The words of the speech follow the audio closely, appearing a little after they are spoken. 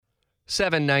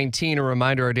7:19, a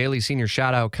reminder, our daily senior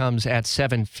shout-out comes at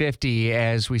 7:50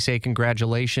 as we say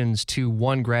congratulations to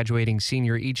one graduating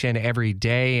senior each and every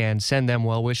day and send them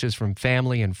well wishes from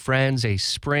family and friends. A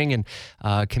spring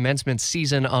and commencement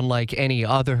season unlike any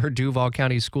other. Duval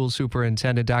County School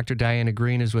Superintendent Dr. Diana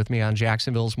Green is with me on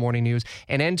Jacksonville's Morning News.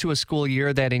 An end to a school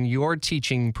year that in your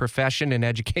teaching profession and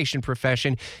education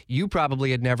profession, you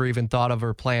probably had never even thought of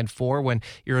or planned for when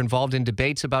you're involved in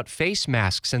debates about face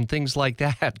masks and things like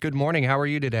that. Good morning. How are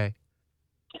you today?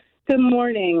 Good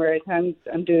morning, Rick. I'm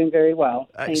doing very well.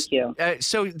 Thank you.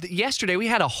 Yesterday we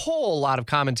had a whole lot of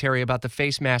commentary about the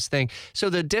face mask thing. So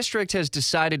the district has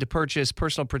decided to purchase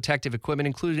personal protective equipment,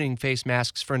 including face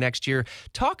masks, for next year.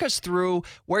 Talk us through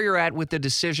where you're at with the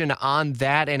decision on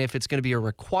that and if it's going to be a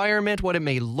requirement, what it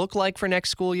may look like for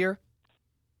next school year.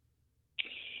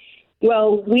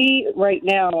 Well, we right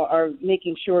now are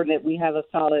making sure that we have a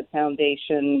solid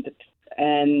foundation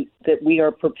and that we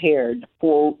are prepared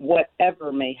for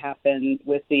whatever may happen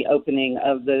with the opening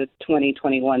of the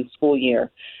 2021 school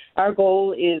year. Our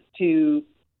goal is to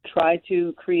try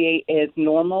to create as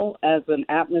normal as an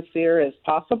atmosphere as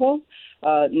possible,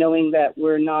 knowing that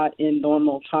we're not in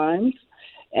normal times,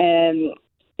 and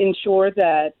ensure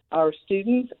that our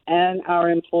students and our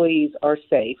employees are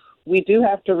safe. We do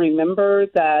have to remember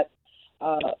that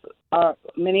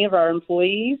many of our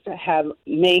employees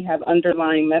may have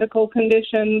underlying medical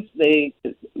conditions.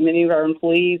 Many of our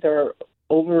employees are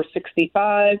over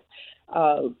 65.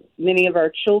 Many of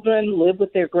our children live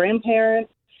with their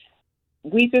grandparents.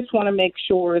 We just want to make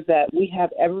sure that we have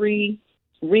every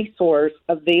resource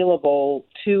available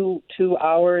to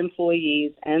our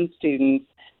employees and students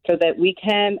so that we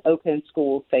can open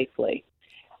schools safely.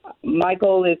 My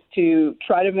goal is to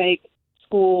try to make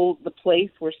school the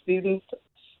place where students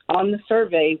on the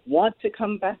survey want to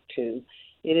come back to.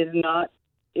 It is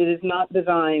not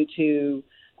designed to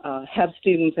have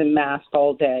students in masks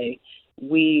all day.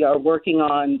 We are working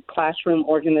on classroom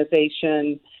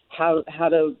organization, how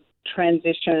to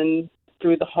transition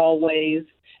through the hallways.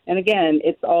 And again,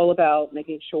 it's all about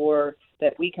making sure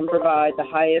that we can provide the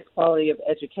highest quality of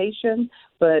education,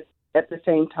 but at the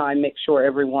same time, make sure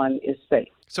everyone is safe.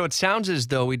 So it sounds as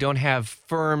though we don't have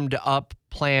firmed up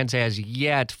plans as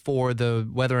yet for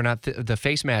whether or not the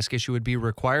face mask issue would be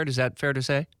required. Is that fair to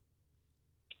say?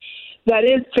 That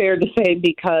is fair to say,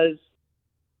 because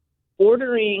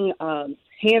ordering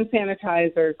hand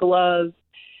sanitizer, gloves,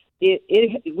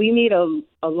 we need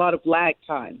a lot of lag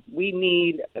time. We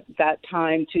need that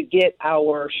time to get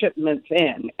our shipments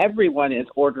in. Everyone is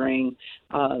ordering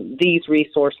these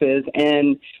resources,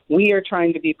 and we are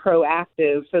trying to be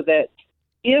proactive so that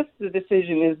if the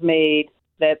decision is made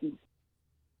that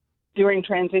during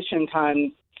transition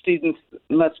time students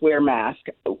must wear masks,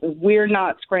 we're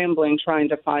not scrambling trying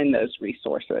to find those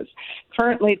resources.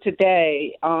 Currently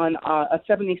today on a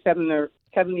 77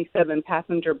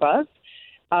 passenger bus,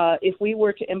 if we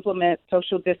were to implement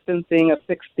social distancing of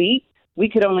 6 feet, we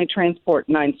could only transport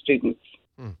 9 students.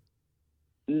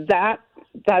 That's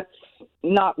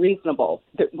not reasonable.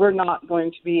 That we're not going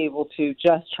to be able to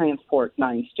just transport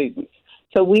 9 students.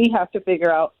 So we have to figure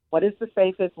out what is the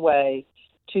safest way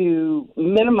to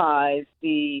minimize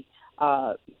the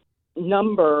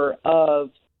number of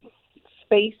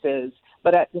spaces,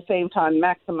 but at the same time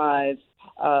maximize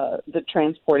the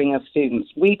transporting of students.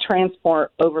 We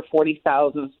transport over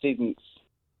 40,000 students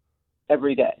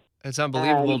every day. It's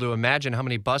unbelievable to imagine how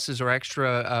many buses or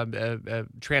extra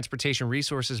transportation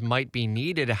resources might be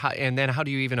needed. And then how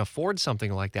do you even afford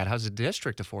something like that? How does the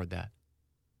district afford that?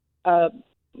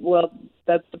 Well,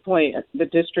 that's the point. The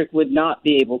district would not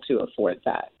be able to afford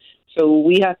that. So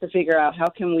we have to figure out how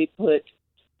can we put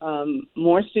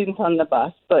more students on the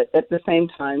bus, but at the same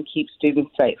time keep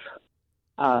students safe.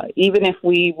 Even if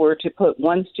we were to put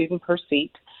 1 student per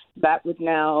seat, that would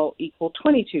now equal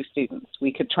 22 students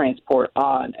we could transport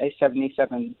on a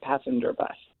 77-passenger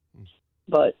bus.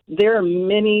 But there are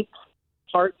many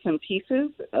parts and pieces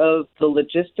of the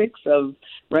logistics of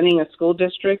running a school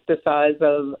district the size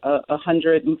of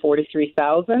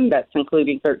 143,000. That's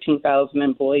including 13,000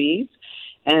 employees.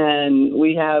 And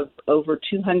we have over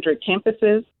 200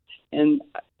 campuses, and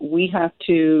we have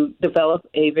to develop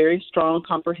a very strong,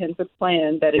 comprehensive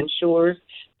plan that ensures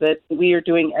that we are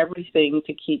doing everything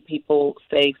to keep people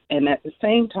safe and at the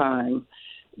same time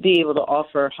be able to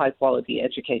offer high-quality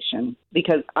education,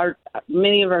 because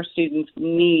many of our students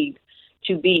need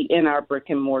to be in our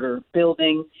brick-and-mortar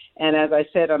building. And as I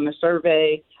said on the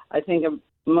survey, I think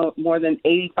more than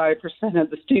 85%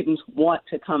 of the students want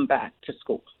to come back to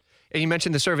school. You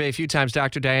mentioned the survey a few times,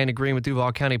 Dr. Diana Green with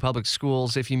Duval County Public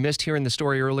Schools. If you missed hearing the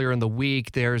story earlier in the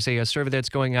week, there's a survey that's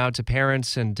going out to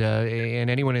parents and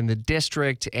anyone in the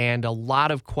district, and a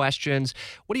lot of questions.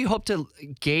 What do you hope to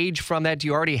gauge from that? Do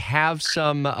you already have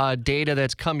some data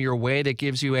that's come your way that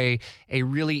gives you a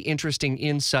really interesting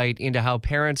insight into how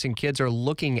parents and kids are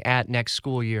looking at next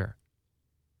school year?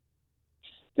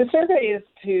 The survey is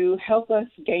to help us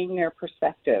gain their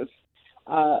perspective.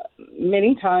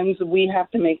 Many times we have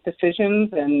to make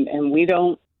decisions, and we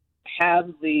don't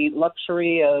have the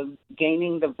luxury of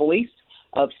gaining the voice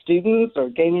of students or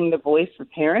gaining the voice of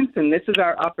parents, and this is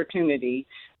our opportunity.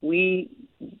 We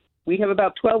have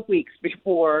about 12 weeks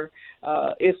before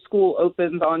if school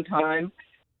opens on time.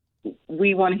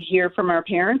 We want to hear from our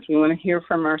parents, we want to hear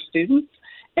from our students,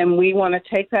 and we want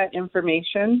to take that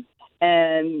information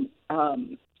and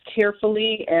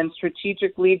carefully and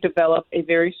strategically develop a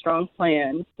very strong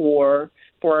plan for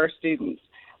our students.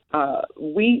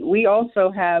 We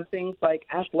also have things like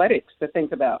athletics to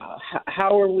think about.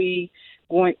 How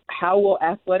will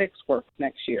athletics work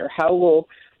next year? How will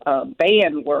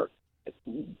band work?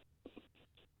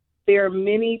 There are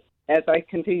many, as I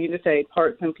continue to say,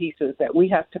 parts and pieces that we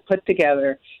have to put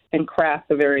together and craft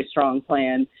a very strong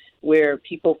plan where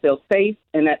people feel safe,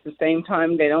 and at the same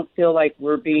time they don't feel like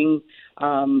we're being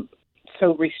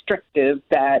so restrictive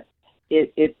that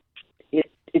it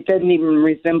doesn't even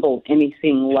resemble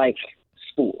anything like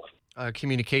school.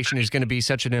 Communication is going to be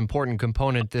such an important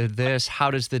component to this. How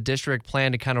does the district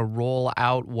plan to kind of roll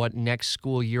out what next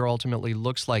school year ultimately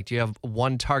looks like? Do you have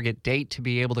one target date to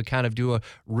be able to kind of do a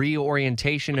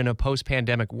reorientation in a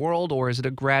post-pandemic world, or is it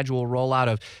a gradual rollout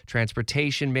of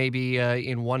transportation maybe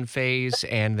in one phase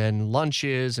and then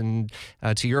lunches and,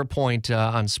 to your point,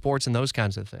 on sports and those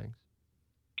kinds of things?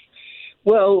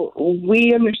 Well,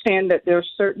 we understand that there are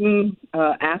certain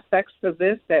aspects of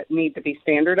this that need to be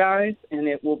standardized, and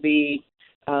it will be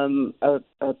a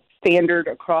standard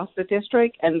across the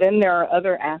district. And then there are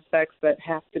other aspects that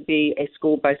have to be a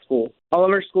school by school. All of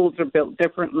our schools are built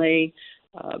differently.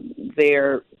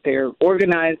 They're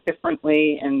organized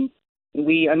differently, and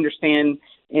we understand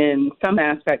in some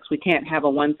aspects we can't have a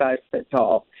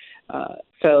one-size-fits-all.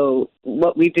 So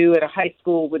what we do at a high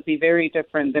school would be very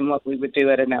different than what we would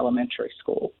do at an elementary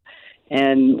school.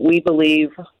 And we believe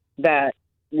that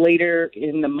later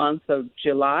in the month of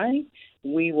July,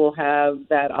 we will have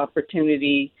that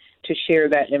opportunity to share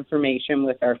that information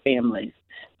with our families.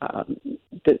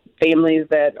 The families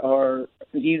that are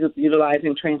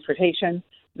utilizing transportation,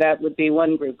 that would be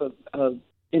one group of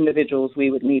individuals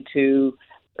we would need to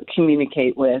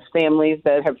communicate with. Families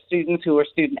that have students who are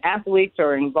student athletes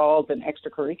or involved in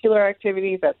extracurricular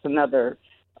activities, that's another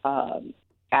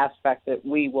aspect that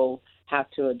we will have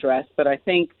to address. But I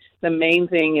think the main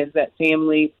thing is that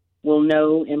families will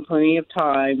know in plenty of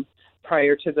time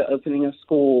prior to the opening of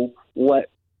school what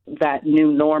that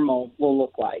new normal will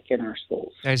look like in our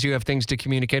schools. As you have things to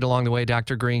communicate along the way,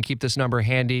 Dr. Green, keep this number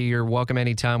handy. You're welcome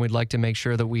anytime. We'd like to make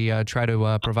sure that we try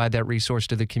to provide that resource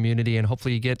to the community, and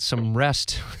hopefully you get some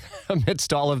rest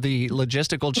amidst all of the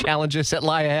logistical challenges that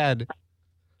lie ahead.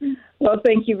 Well,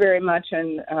 thank you very much,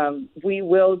 and we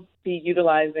will be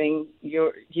utilizing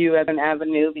you as an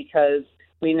avenue, because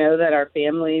we know that our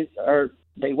families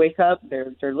they wake up,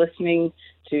 they're listening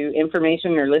to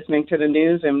information, they're listening to the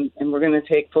news, and we're going to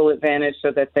take full advantage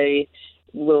so that they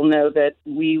will know that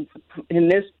in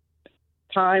this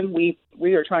time, we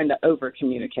are trying to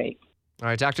over-communicate. All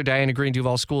right, Dr. Diana Green,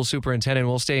 Duval School Superintendent.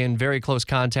 We'll stay in very close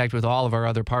contact with all of our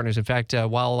other partners. In fact,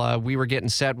 while we were getting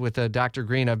set with Dr.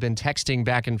 Green, I've been texting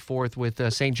back and forth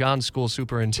with St. John's School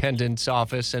Superintendent's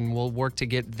office, and we'll work to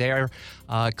get their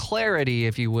clarity,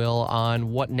 if you will,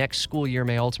 on what next school year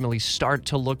may ultimately start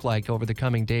to look like over the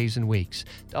coming days and weeks.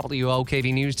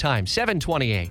 WOKV News Time, 7:28.